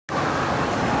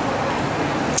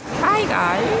Hi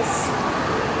guys.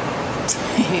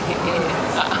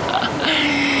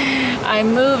 I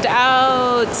moved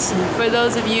out. For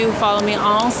those of you who follow me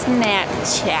on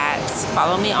Snapchat,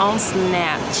 follow me on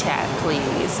Snapchat,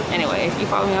 please. Anyway, if you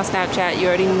follow me on Snapchat, you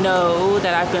already know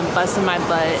that I've been busting my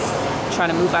butt trying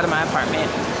to move out of my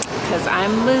apartment because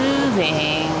I'm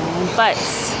moving. But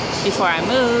before I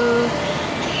move,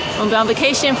 I'm gonna be on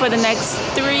vacation for the next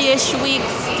 3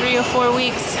 or 4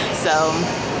 weeks. So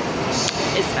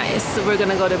it's nice. We're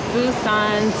gonna go to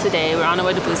Busan today. We're on our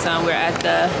way to Busan. We're at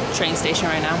the train station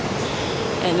right now.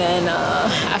 And then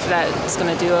after that, it's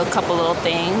gonna do a couple little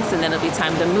things, and then it'll be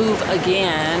time to move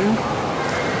again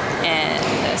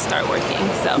and start working.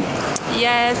 So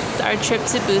yes, our trip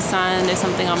to Busan. There's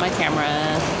something on my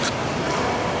camera.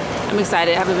 I'm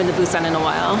excited. I haven't been to Busan in a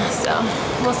while, so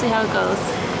we'll see how it goes.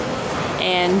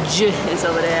 And J is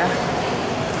over there.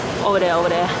 Over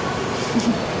there.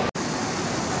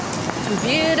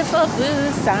 Beautiful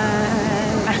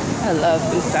Busan. I love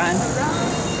Busan.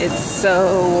 It's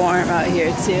so warm out here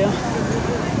too.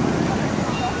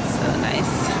 So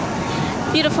nice.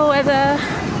 Beautiful weather.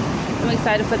 I'm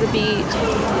excited for the beach.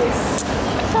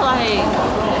 I feel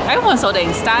like everyone's so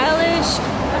dang stylish.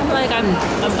 I feel like I'm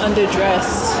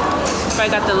underdressed. I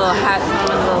got the little hats on,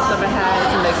 the little summer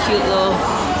hats, and the cute little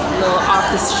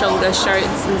off-the-shoulder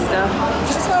shirts and stuff.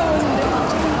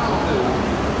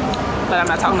 But I'm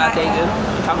not talking about Daegu.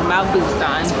 I'm talking about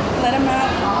Busan. Let him out.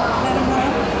 Let him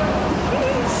out.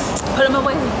 Put him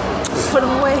away. Put him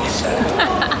away.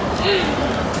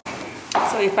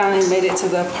 So we finally made it to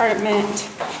the apartment.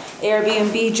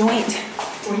 Airbnb joint.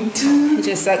 It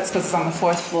just sucks because it's on the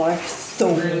 4th floor.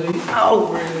 So really?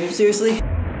 Oh, really? Seriously?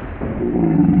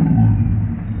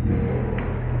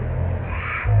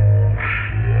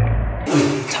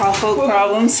 Tall folk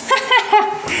problems.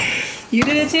 You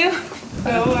did it too?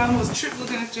 No, I almost tripped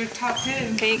looking at your top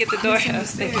 10. Can you get the door?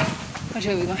 Which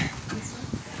way are we going?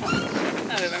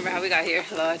 I don't remember how we got here,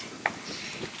 Lord.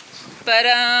 But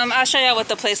I'll show y'all what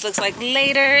the place looks like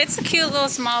later. It's a cute little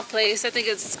small place. I think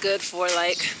it's good for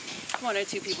like 1 or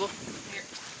 2 people.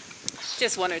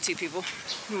 Just 1 or 2 people.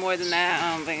 More than that,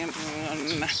 I don't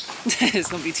think it's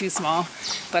gonna be too small.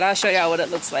 But I'll show y'all what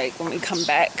it looks like when we come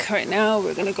back. Right now,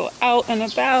 we're gonna go out and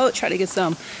about, try to get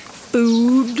some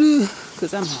food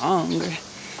because I'm hungry.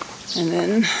 And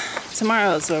then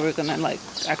tomorrow is where we're gonna like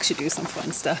actually do some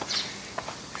fun stuff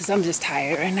because I'm just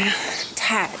tired right now.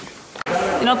 Tired.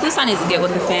 You know, Busan needs to get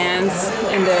with the fans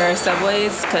in their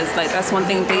subways because like that's one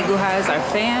thing Daegu has, are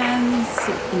fans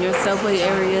in your subway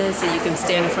area, so you can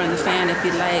stand in front of the fan if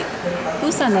you like.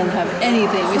 Busan doesn't have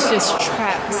anything. It's just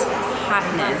trapped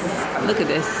hotness. Look at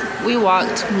this. We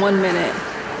walked 1 minute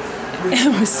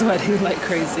and we're sweating like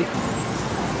crazy.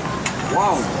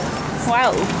 Wow.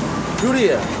 Wow.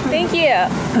 Beauty. Thank you.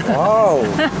 Wow.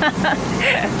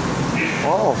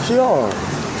 Oh, sure.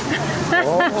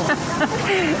 Oh.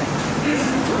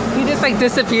 You just like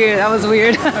disappeared. That was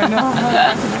weird. I know.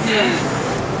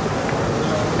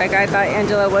 That guy thought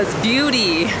Angela was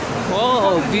beauty.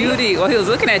 Whoa, beauty. Well, he was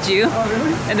looking at you. Oh,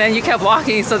 really? And then you kept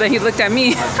walking, so then he looked at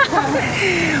me.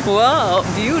 Whoa,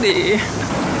 beauty.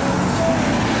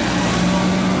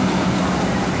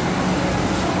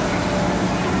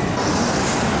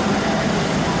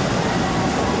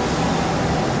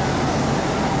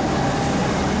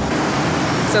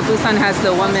 So Busan has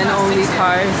the women-only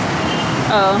cars.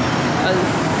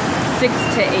 6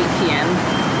 to 8 p.m.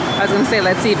 I was gonna say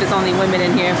let's see if it's only women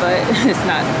in here, but it's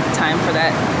not time for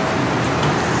that.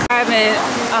 I haven't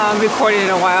recorded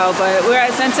in a while, but we're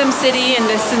at Centum City in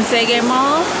the Shinsege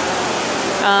Mall.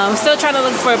 Still trying to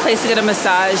look for a place to get a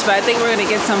massage, but I think we're gonna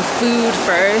get some food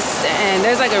first. And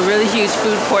there's like a really huge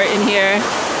food court in here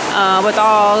with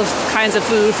all kinds of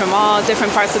food from all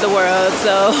different parts of the world.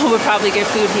 So we'll probably get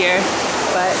food here.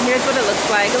 But here's what it looks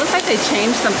like. It looks like they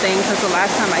changed something because the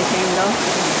last time I came though.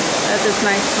 There's this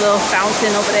nice little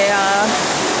fountain over there.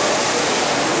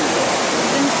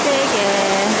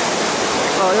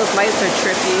 Oh, those lights are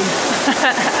trippy.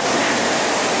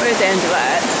 Where's Angela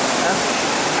at?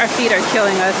 Our feet are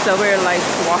killing us, so we're like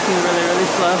walking really, really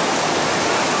slow.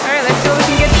 All right, let's see what we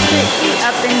can get to eat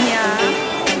up in here.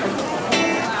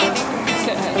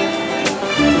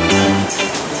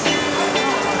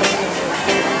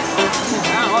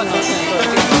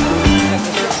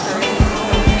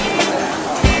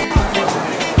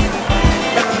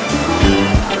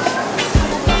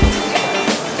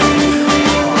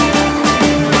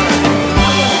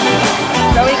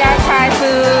 So we got Thai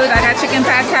food. I got chicken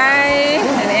pad Thai,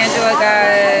 and Angela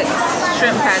got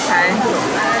shrimp pad Thai.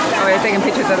 Oh, we're taking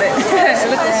pictures of it. It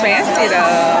looks fancy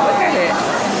though. Look at it.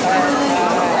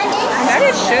 That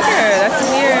is sugar. That's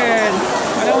weird.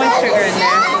 I don't want sugar.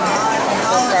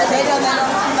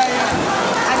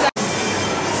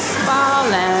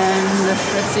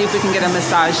 Let's see if we can get a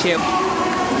massage here.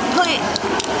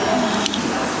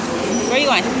 Where are you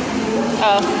going?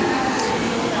 Oh.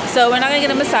 So we're not gonna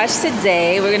get a massage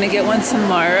today. We're gonna get one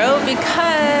tomorrow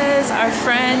because our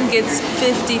friend gets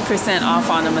 50% off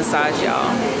on the massage, y'all.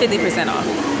 50% off.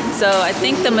 So I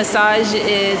think the massage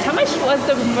is, how much was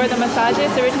for the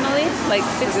massages originally? Like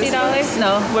 $60?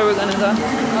 No, where we're gonna go?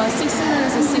 60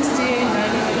 minutes is 60, 90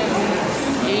 minutes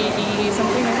 80,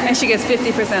 something like that. And she gets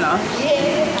 50% off.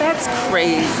 Yeah. That's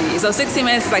crazy. So 60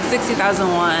 minutes is like 60,000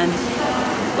 won.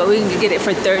 But we can get it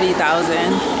for 30,000.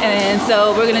 And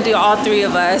so we're gonna do all three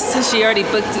of us. She already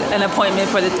booked an appointment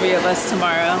for the three of us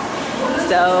tomorrow.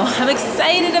 So I'm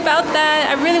excited about that.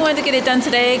 I really wanted to get it done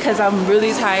today because I'm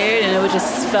really tired and it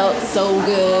just felt so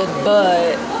good.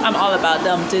 But I'm all about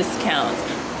them discounts.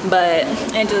 But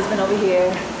Angela's been over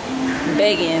here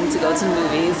begging to go to the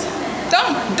movies.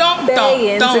 Don't.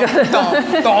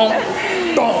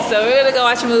 So we're gonna go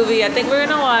watch a movie. I think we're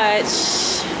gonna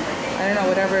watch, I don't know,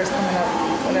 whatever is coming up.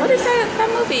 Whatever. What is that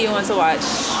movie you want to watch?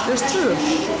 There's two.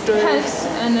 Hex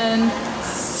and then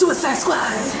Suicide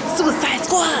Squad. Suicide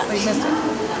Squad. Oh, you missed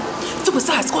it.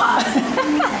 Suicide Squad.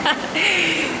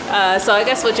 So I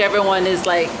guess whichever one is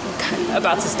like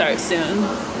about to start soon,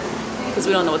 because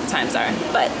we don't know what the times are.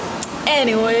 But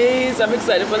anyways, I'm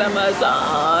excited for that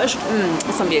massage.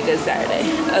 It's gonna be a good Saturday.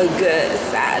 A good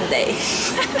Saturday.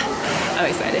 I'm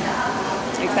excited.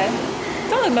 Excited?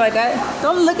 Don't look at me like that.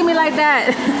 Don't look at me like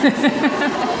that.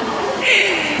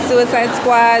 Suicide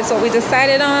Squad is what we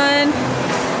decided on.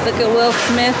 Look at Will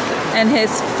Smith and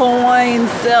his fine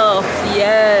self.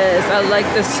 Yes, I like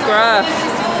the scruff.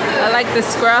 I like the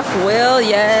scruff, Will.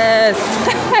 Yes.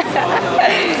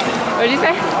 What did you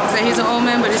say? So he's an old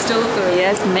man, but he still look good.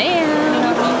 Yes,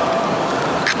 ma'am.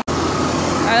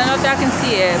 I don't know if y'all can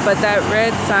see it, but that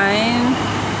red sign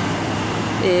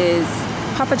is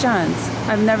Papa John's.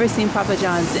 I've never seen Papa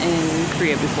John's in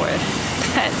Korea before.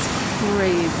 That's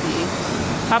crazy.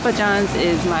 Papa John's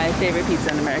is my favorite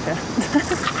pizza in America.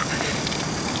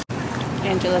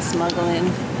 Angela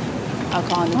smuggling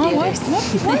alcohol in the theaters.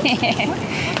 What?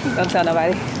 Don't tell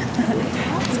nobody.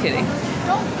 Just kidding.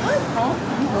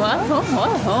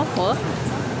 What?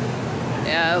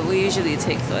 Yeah, we usually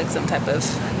take like some type of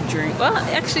drink. Well,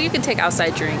 actually, you can take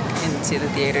outside drink into the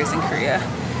theaters in Korea.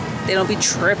 They don't be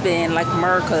tripping like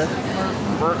America.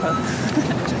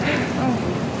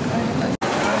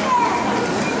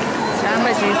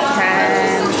 Jamba juice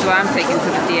time. This is what I'm taking to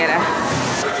the theater.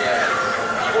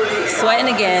 Sweating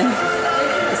again.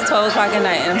 It's 12 o'clock at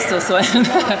night and I'm still sweating.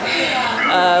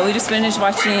 We just finished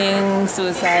watching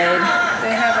Suicide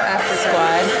They have an after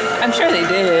Squad. I'm sure they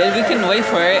did. We couldn't wait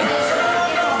for it.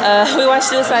 We watched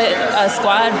Suicide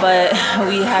Squad, but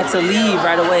we had to leave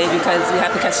right away because we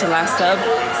had to catch the last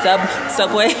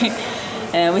subway,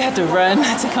 and we had to run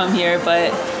to come here.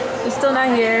 But it's still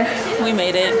not here. We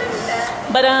made it.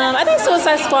 But I think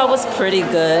Suicide Squad was pretty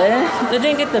good. They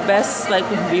didn't get the best like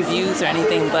reviews or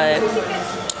anything, but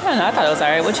I don't know. I thought it was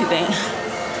alright. What you think?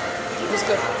 It was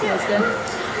good. It was good.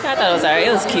 Yeah, I thought it was alright.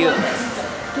 It was cute.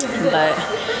 But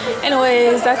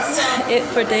anyways, that's it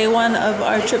for day one of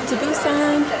our trip to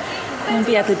Busan. We're gonna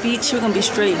be at the beach. We're gonna be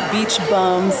straight beach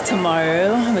bums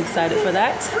tomorrow. I'm excited for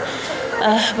that.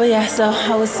 But yeah, so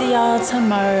I will see y'all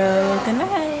tomorrow. Good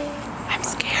night. I'm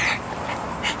scared.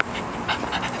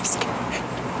 I'm scared.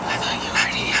 I thought you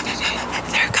already had it.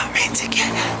 They're coming to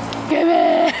get it. Give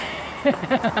it.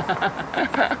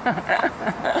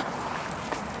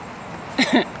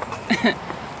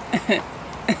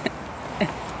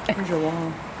 Where's your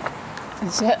wall?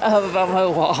 Shut up about my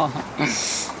wall.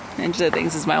 Angela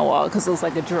thinks it's my wall because it looks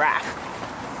like a giraffe.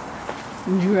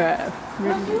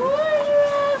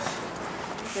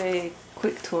 A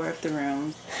quick tour of the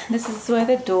room. This is where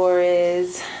the door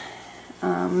is.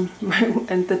 And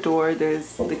the door,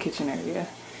 there's the kitchen area.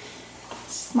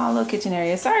 Small little kitchen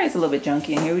area. Sorry it's a little bit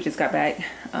junky in here. We just got back.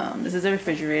 This is a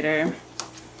refrigerator.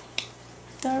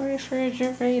 The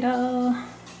refrigerator.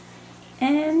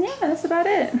 And yeah, that's about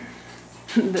it.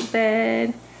 The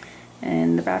bed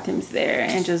and the bathroom's there.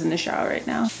 Angela's in the shower right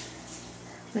now.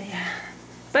 But yeah.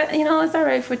 But you know, it's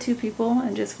alright for two people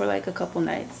and just for like a couple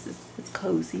nights. It's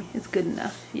cozy. It's good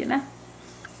enough, you know?